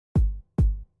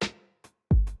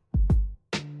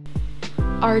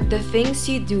Are the things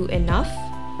you do enough,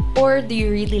 or do you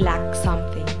really lack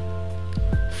something?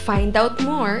 Find out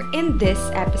more in this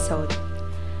episode.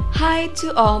 Hi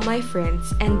to all my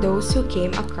friends and those who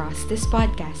came across this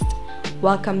podcast.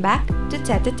 Welcome back to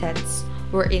Tete-a-Tetes,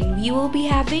 wherein we will be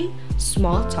having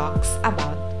small talks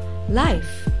about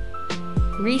life.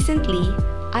 Recently,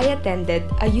 I attended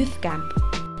a youth camp.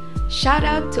 Shout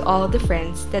out to all the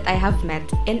friends that I have met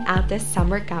in Altes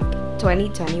Summer Camp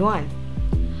 2021.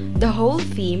 The whole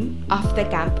theme of the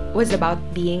camp was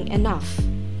about being enough.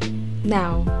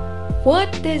 Now,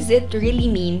 what does it really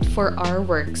mean for our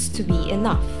works to be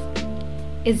enough?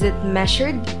 Is it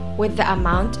measured with the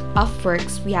amount of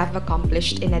works we have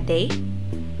accomplished in a day?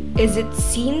 Is it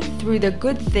seen through the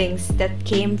good things that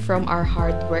came from our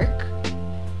hard work?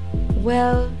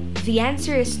 Well, the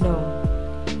answer is no.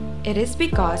 It is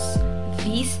because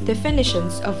these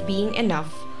definitions of being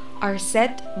enough are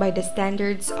set by the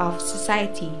standards of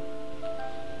society.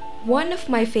 One of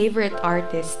my favorite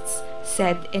artists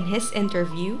said in his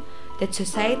interview that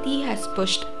society has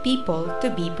pushed people to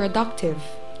be productive.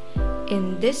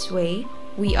 In this way,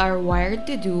 we are wired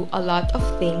to do a lot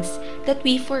of things that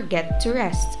we forget to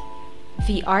rest.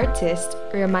 The artist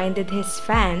reminded his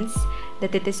fans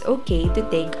that it is okay to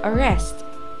take a rest.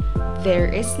 There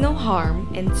is no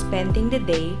harm in spending the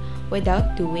day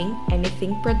without doing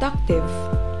anything productive.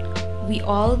 We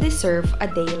all deserve a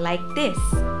day like this,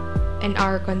 and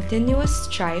our continuous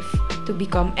strive to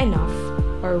become enough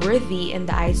or worthy in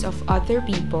the eyes of other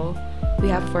people, we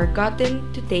have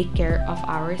forgotten to take care of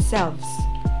ourselves.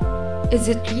 Is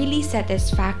it really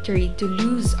satisfactory to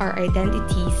lose our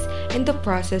identities in the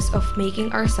process of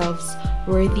making ourselves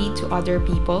worthy to other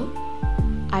people?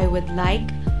 I would like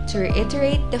to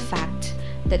reiterate the fact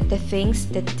that the things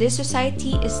that this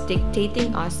society is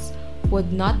dictating us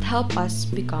would not help us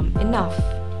become enough.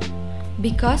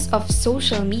 Because of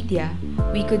social media,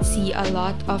 we could see a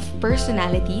lot of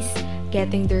personalities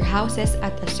getting their houses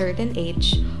at a certain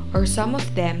age, or some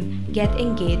of them get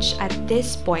engaged at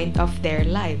this point of their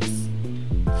lives.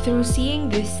 Through seeing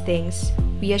these things,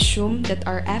 we assume that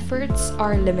our efforts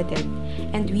are limited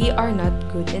and we are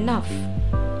not good enough.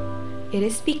 It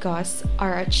is because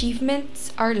our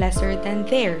achievements are lesser than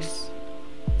theirs.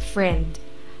 Friend,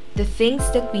 the things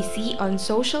that we see on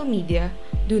social media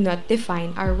do not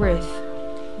define our worth.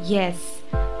 Yes,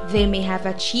 they may have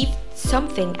achieved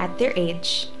something at their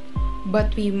age,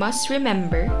 but we must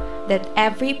remember that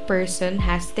every person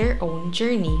has their own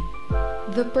journey.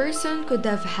 The person could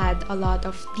have had a lot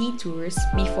of detours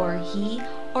before he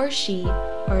or she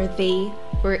or they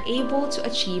were able to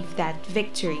achieve that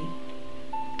victory.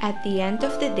 At the end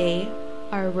of the day,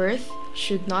 our worth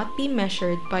should not be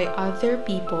measured by other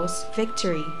people's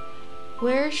victory.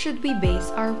 Where should we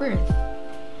base our worth?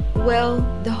 Well,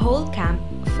 the whole camp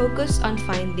focused on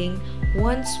finding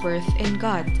one's worth in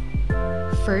God.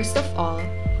 First of all,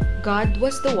 God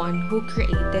was the one who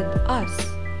created us.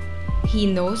 He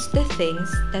knows the things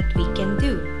that we can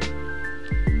do.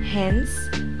 Hence,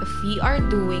 if we are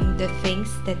doing the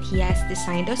things that He has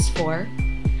designed us for,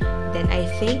 then I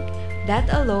think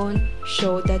that alone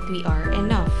shows that we are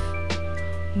enough.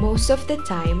 Most of the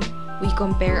time, we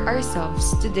compare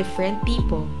ourselves to different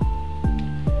people.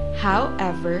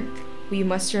 However, we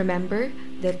must remember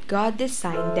that God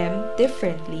designed them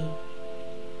differently.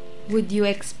 Would you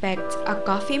expect a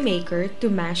coffee maker to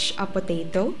mash a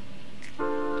potato?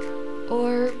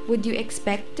 Or would you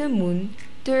expect the moon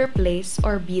to replace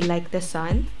or be like the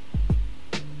sun?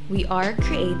 We are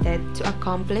created to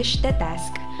accomplish the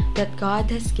task that God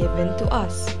has given to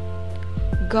us.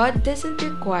 God doesn't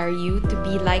require you to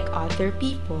be like other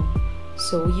people,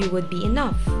 so you would be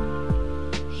enough.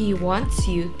 He wants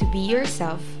you to be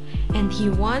yourself, and He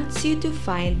wants you to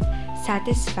find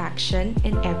satisfaction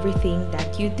in everything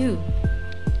that you do.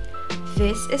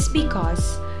 This is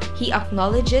because He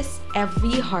acknowledges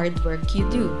every hard work you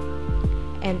do,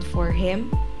 and for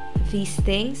Him, these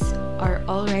things are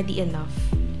already enough.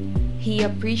 He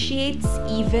appreciates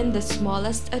even the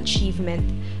smallest achievement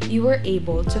you were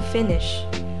able to finish.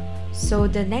 So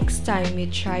the next time you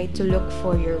try to look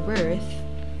for your worth,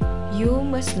 you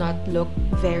must not look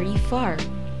very far.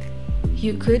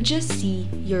 You could just see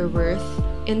your worth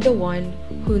in the one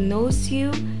who knows you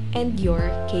and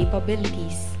your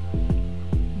capabilities.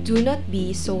 Do not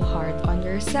be so hard on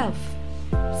yourself.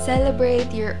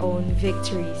 Celebrate your own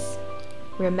victories.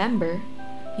 Remember,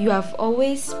 you have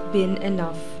always been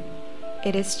enough.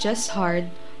 It is just hard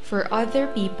for other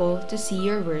people to see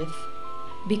your worth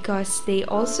because they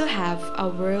also have a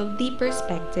worldly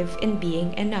perspective in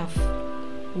being enough.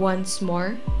 Once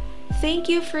more, thank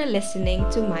you for listening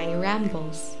to my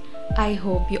rambles. I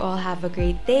hope you all have a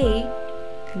great day.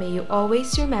 may you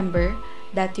always remember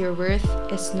that your worth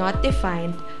is not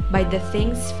defined by the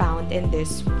things found in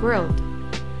this world.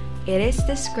 It is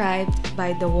described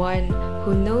by the one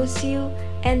who knows you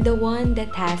and the one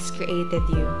that has created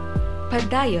you.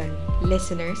 Padayon,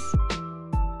 listeners.